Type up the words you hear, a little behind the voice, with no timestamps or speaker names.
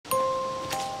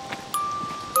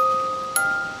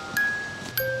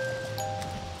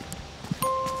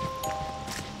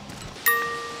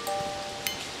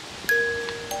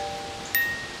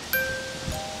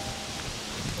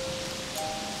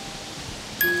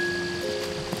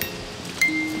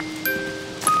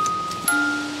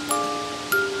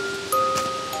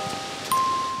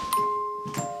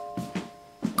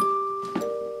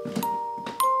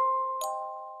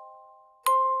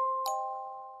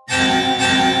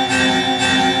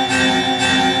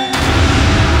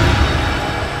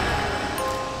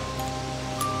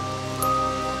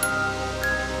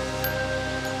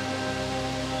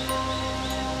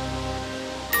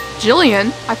Jillian,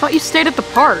 I thought you stayed at the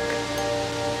park.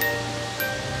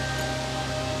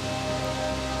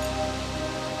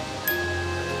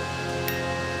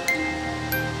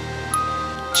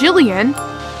 Jillian?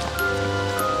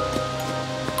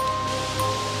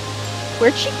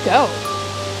 Where'd she go?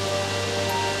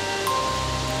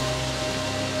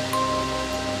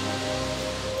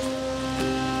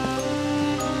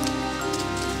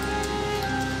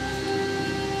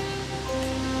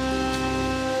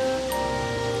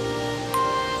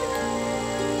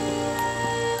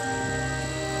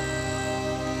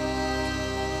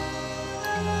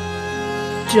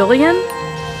 Jillian?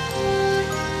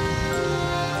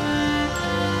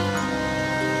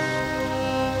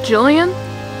 Jillian?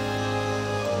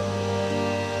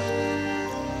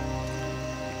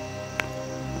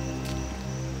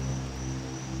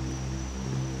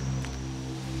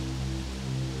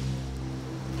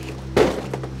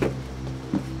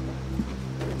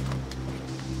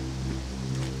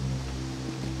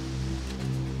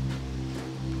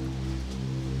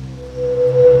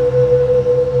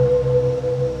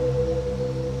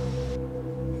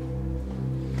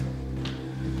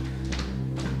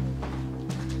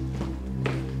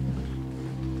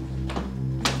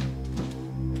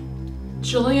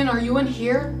 Jillian, are you in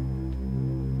here?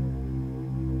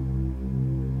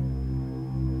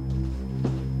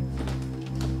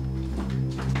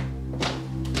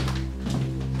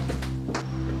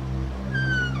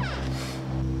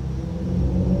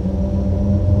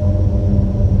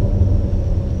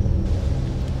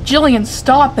 Jillian,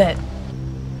 stop it!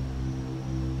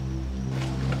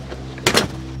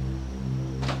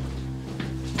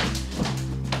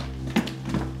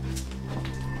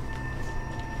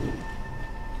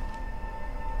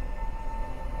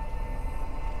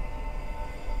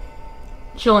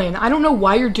 Jillian, I don't know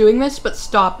why you're doing this, but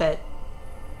stop it.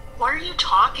 What are you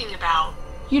talking about?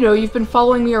 You know, you've been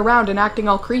following me around and acting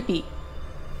all creepy.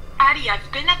 Addie,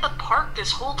 I've been at the park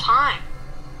this whole time.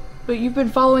 But you've been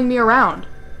following me around.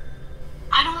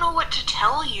 I don't know what to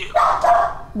tell you.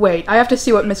 Wait, I have to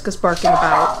see what Miska's barking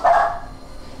about.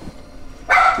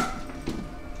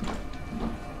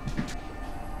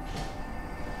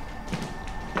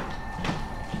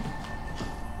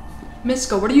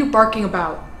 Miska, what are you barking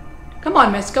about? Come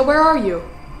on, Miska, where are you?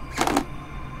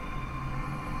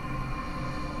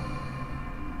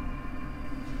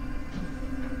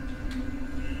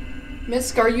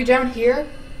 Miska, are you down here?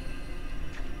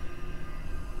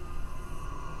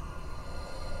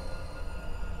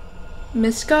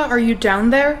 Miska, are you down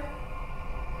there?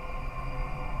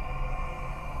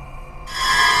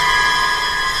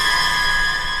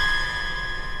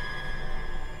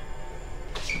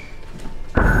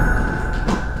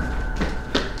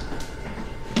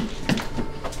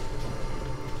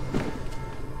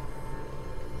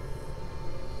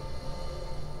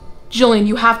 Jillian,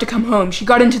 you have to come home. She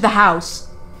got into the house.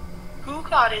 Who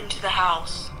got into the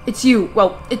house? It's you.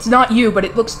 Well, it's not you, but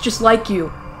it looks just like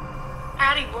you.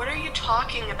 Addie, what are you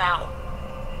talking about?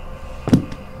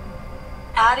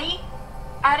 Addie?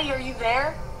 Addie, are you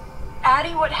there?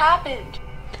 Addie, what happened?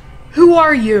 Who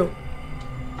are you?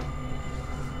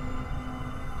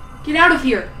 Get out of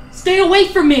here! Stay away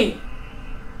from me!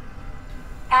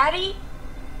 Addie?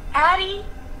 Addie?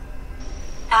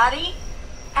 Addie?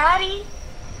 Addie?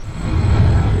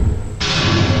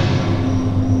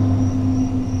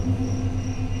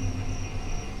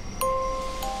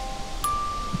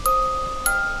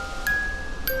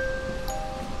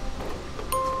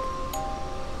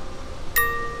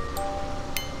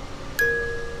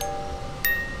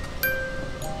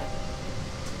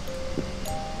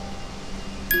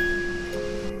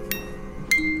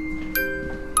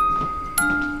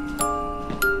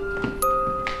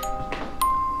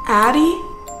 Addie?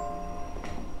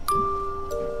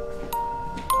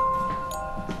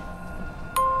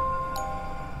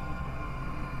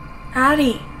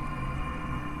 Addie?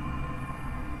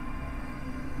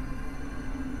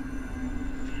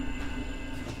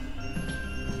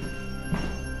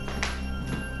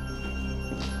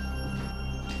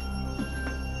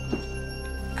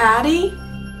 Addie?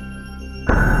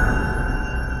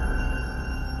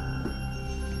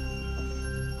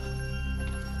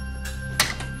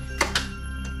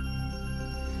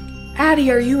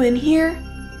 Addie, are you in here?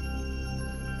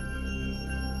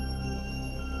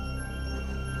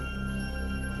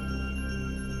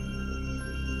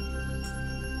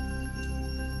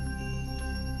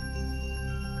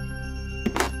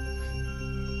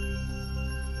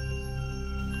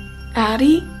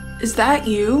 Addie, is that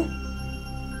you?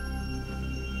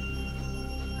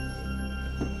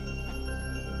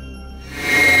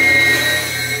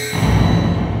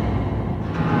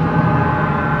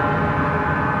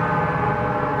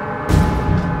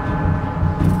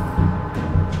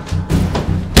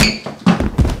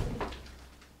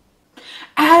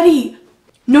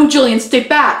 No, Jillian, stay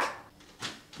back!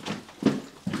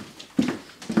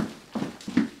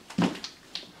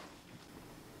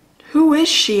 Who is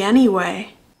she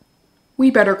anyway? We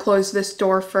better close this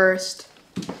door first.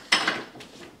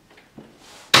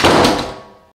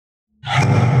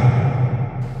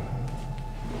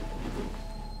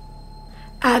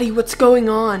 Addie, what's going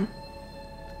on?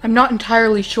 I'm not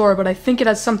entirely sure, but I think it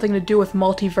has something to do with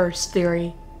multiverse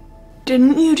theory.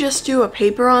 Didn't you just do a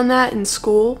paper on that in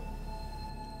school?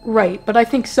 Right, but I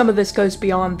think some of this goes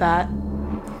beyond that.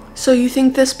 So you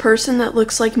think this person that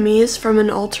looks like me is from an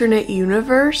alternate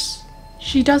universe?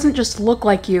 She doesn't just look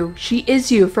like you, she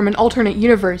is you from an alternate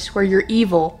universe where you're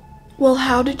evil. Well,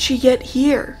 how did she get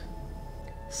here?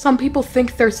 Some people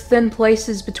think there's thin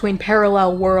places between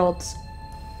parallel worlds.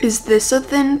 Is this a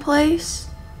thin place?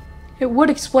 It would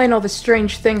explain all the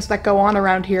strange things that go on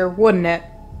around here, wouldn't it?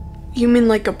 You mean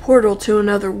like a portal to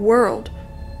another world?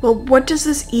 Well, what does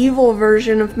this evil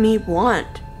version of me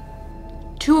want?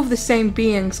 Two of the same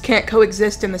beings can't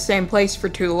coexist in the same place for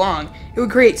too long. It would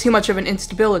create too much of an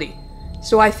instability.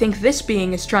 So I think this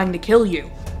being is trying to kill you.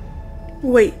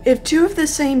 Wait, if two of the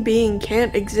same being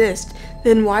can't exist,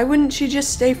 then why wouldn't she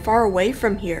just stay far away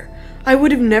from here? I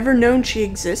would have never known she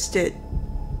existed.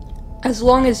 As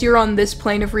long as you're on this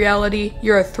plane of reality,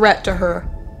 you're a threat to her.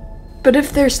 But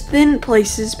if there's thin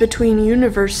places between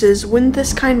universes, wouldn't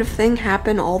this kind of thing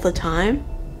happen all the time?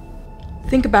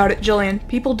 Think about it, Jillian.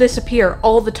 People disappear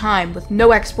all the time with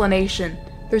no explanation.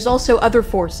 There's also other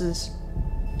forces.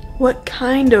 What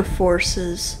kind of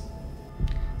forces?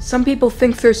 Some people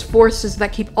think there's forces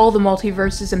that keep all the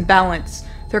multiverses in balance.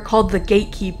 They're called the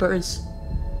gatekeepers.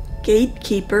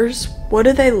 Gatekeepers? What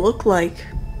do they look like?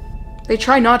 They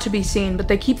try not to be seen, but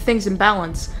they keep things in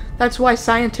balance. That's why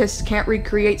scientists can't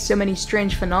recreate so many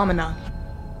strange phenomena.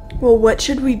 Well, what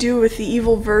should we do with the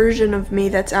evil version of me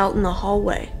that's out in the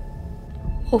hallway?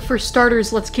 Well, for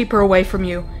starters, let's keep her away from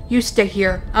you. You stay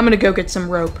here. I'm gonna go get some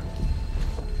rope.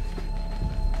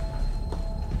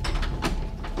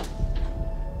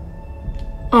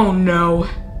 Oh no.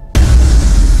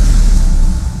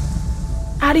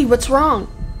 Addie, what's wrong?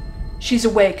 She's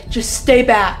awake. Just stay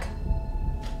back.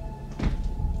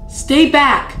 Stay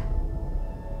back!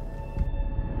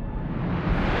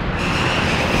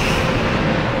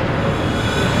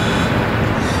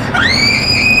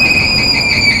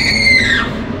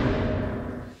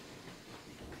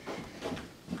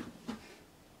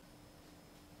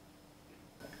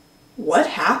 What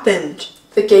happened?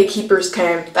 The gatekeepers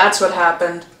came. That's what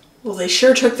happened. Well, they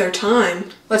sure took their time.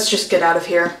 Let's just get out of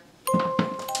here.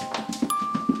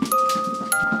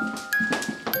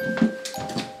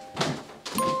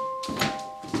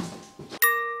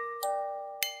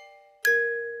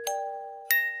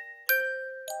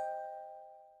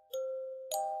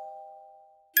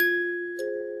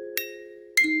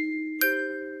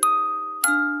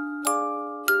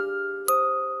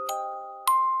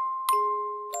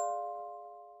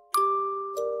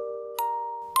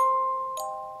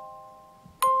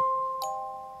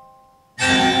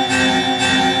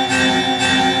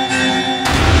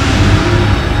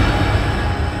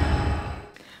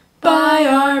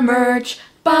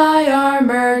 Buy our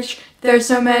merch. There's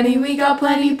so many, we got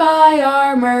plenty, buy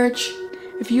our merch.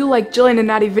 If you like Jillian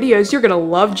and Addie videos, you're gonna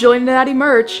love Jillian and Addie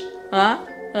merch.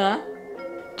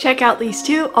 Check out these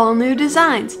two all-new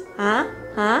designs.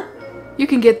 You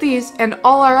can get these and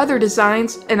all our other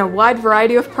designs in a wide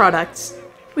variety of products.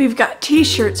 We've got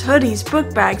t-shirts, hoodies,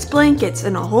 book bags, blankets,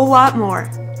 and a whole lot more.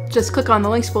 Just click on the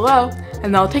links below,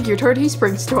 and they'll take you to our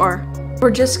Teespring store.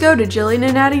 Or just go to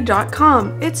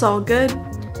JillianandAddie.com. It's all good.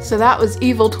 So that was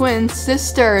Evil Twin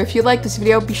Sister. If you like this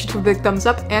video, be sure to give a big thumbs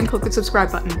up and click the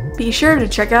subscribe button. Be sure to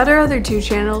check out our other two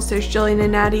channels. There's Jillian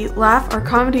and Addie Laugh, our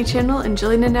comedy channel, and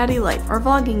Jillian and Addie Life, our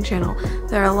vlogging channel.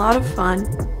 They're a lot of fun.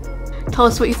 Tell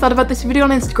us what you thought about this video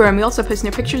on Instagram. We also post new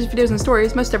pictures, videos, and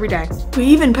stories most every day. We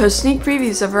even post sneak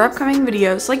previews of our upcoming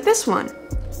videos, like this one.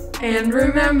 And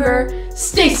remember,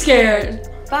 stay scared.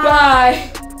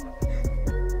 Bye.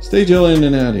 Stay Jillian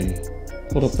and Addie.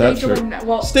 Hold up that shirt.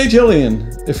 Stay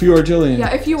Jillian, if you are Jillian.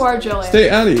 Yeah, if you are Jillian. Stay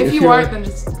Addie. If you aren't, then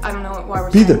just, I don't know why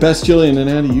we're Be saying the best Jillian and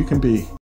Addie you can be.